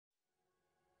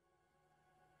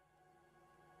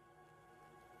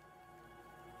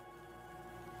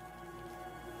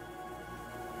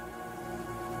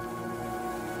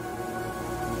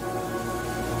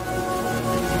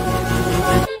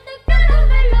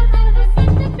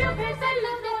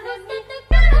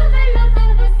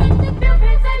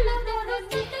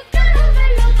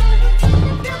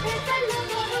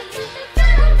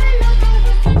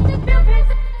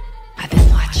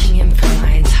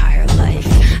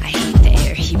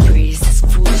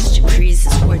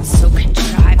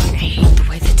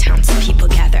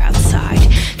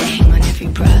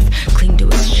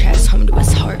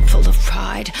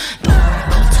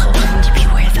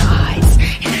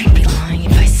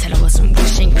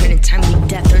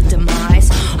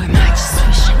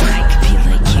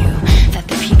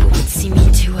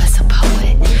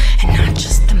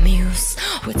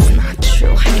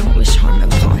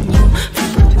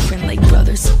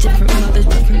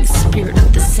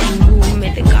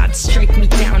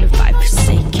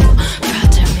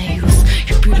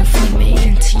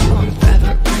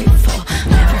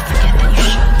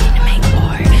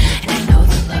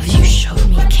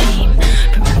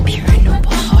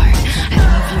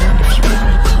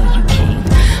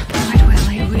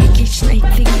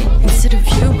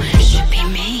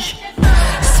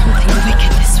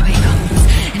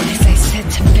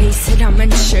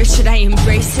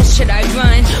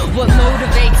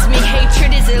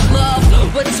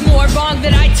What's more wrong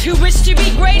that I too wish to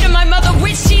be great and my mother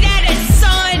wished she'd had a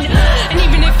son? And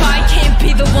even if I can't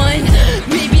be the one,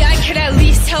 maybe I could at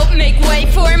least help make way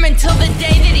for him until the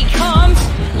day that he comes.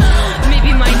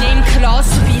 Maybe my name could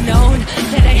also be known,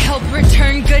 that I help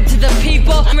return good to the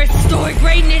people and restore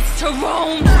greatness to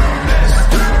Rome.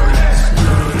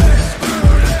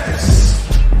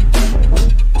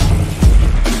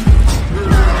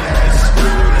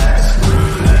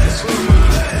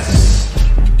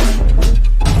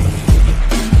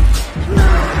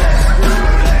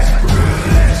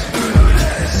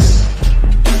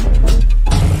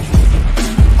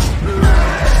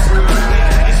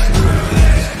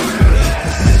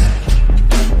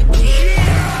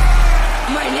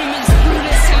 My name is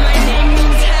Brutus and my name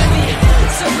means heavy.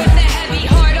 So with a heavy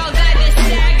heart I'll guide this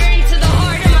dagger into the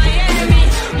heart of my enemy.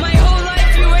 My whole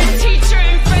life you were a teacher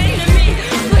and friend to me.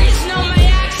 Please know my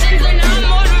actions are not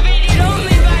motivated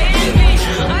only by envy.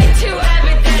 I too have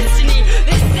a destiny.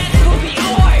 This death will be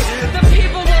art. The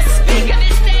people will speak of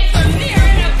this day from near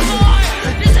and afar.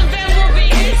 This event will be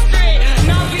history and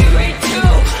I'll be great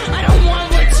too. I don't want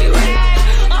what you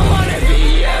have, I wanna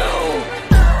be you.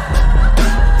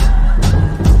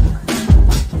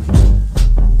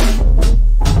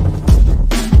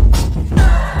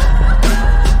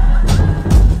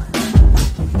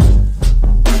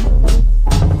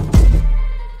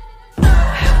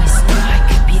 I always knew I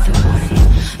could be the one,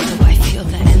 though I feel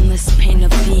the endless pain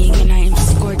of being, and I am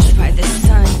scorched by the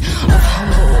sun of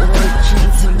humble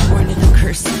origins and born of the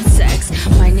cursed sex.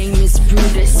 My name is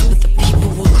Brutus, but the people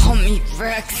will call me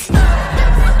Rex.